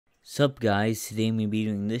Sup guys, today I'm gonna be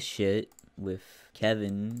doing this shit with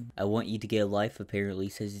Kevin. I want you to get a life apparently,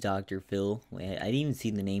 says Dr. Phil. I didn't even see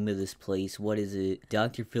the name of this place. What is it?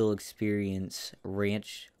 Dr. Phil Experience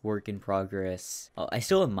Ranch Work in Progress. Oh, I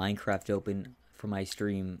still have Minecraft open for my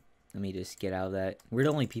stream. Let me just get out of that. We're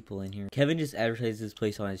the only people in here. Kevin just advertised this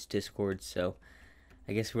place on his Discord, so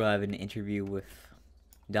I guess we'll have an interview with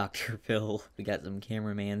Dr. Phil. We got some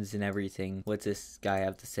cameramans and everything. What's this guy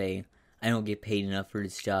have to say? I don't get paid enough for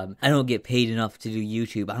this job. I don't get paid enough to do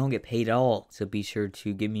YouTube. I don't get paid at all. So be sure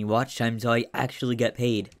to give me watch time so I actually get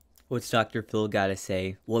paid. What's Dr. Phil gotta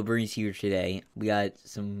say? What brings you here today? We got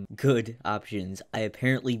some good options. I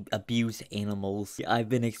apparently abuse animals. I've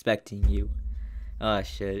been expecting you. Ah,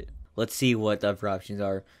 shit. Let's see what the other options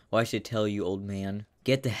are. Well, I should tell you, old man.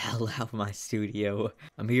 Get the hell out of my studio.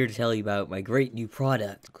 I'm here to tell you about my great new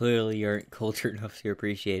product. Clearly you aren't cultured enough to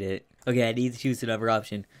appreciate it. Okay, I need to choose another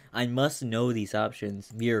option. I must know these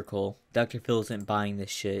options. Miracle. Dr. Phil isn't buying this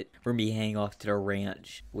shit. We're gonna be hanging off to the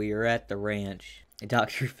ranch. We are at the ranch.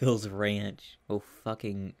 Dr. Phil's ranch. Oh,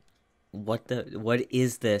 fucking... What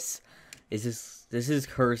is this? This is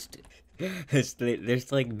cursed.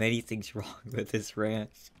 There's like many things wrong with this ranch.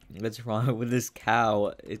 What's wrong with this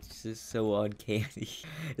cow? It's just so uncanny.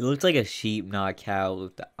 It looks like a sheep, not a cow,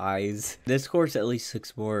 with the eyes. This course at least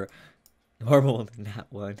looks more normal than that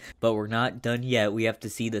one. But we're not done yet. We have to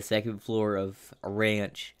see the second floor of a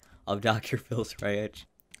ranch, of Dr. Phil's ranch.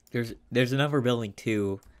 There's another building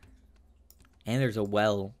too. And there's a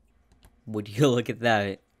well. Would you look at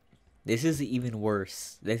that? This is even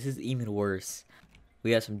worse. This is even worse.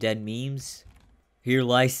 We got some dead memes. Here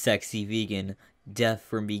lies sexy vegan. Deaf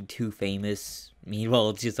from being too famous. Meanwhile,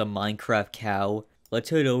 it's just a Minecraft cow. Let's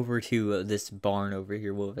head over to this barn over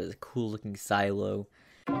here with a cool looking silo.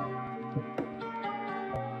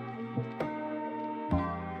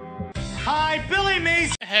 Hi, Billy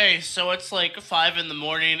Mason! Hey, so it's like 5 in the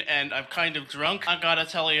morning and I'm kind of drunk. I gotta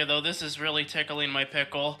tell you though, this is really tickling my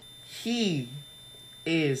pickle. He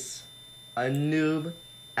is a noob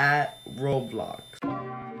at Roblox.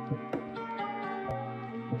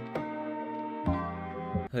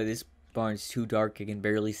 Oh, this barn's too dark. I can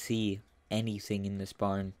barely see anything in this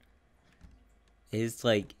barn. It's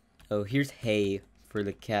like, oh, here's hay for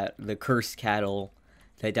the cursed cattle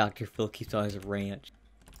that Dr. Phil keeps on his ranch.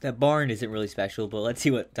 That barn isn't really special, but let's see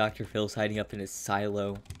what Dr. Phil's hiding up in his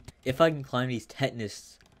silo. If I can climb these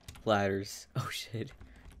tetanus ladders. Oh shit.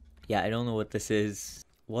 Yeah, I don't know what this is.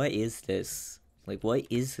 What is this? Like, what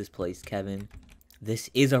is this place, Kevin? This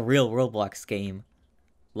is a real Roblox game.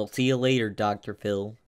 We'll see you later, Dr. Phil.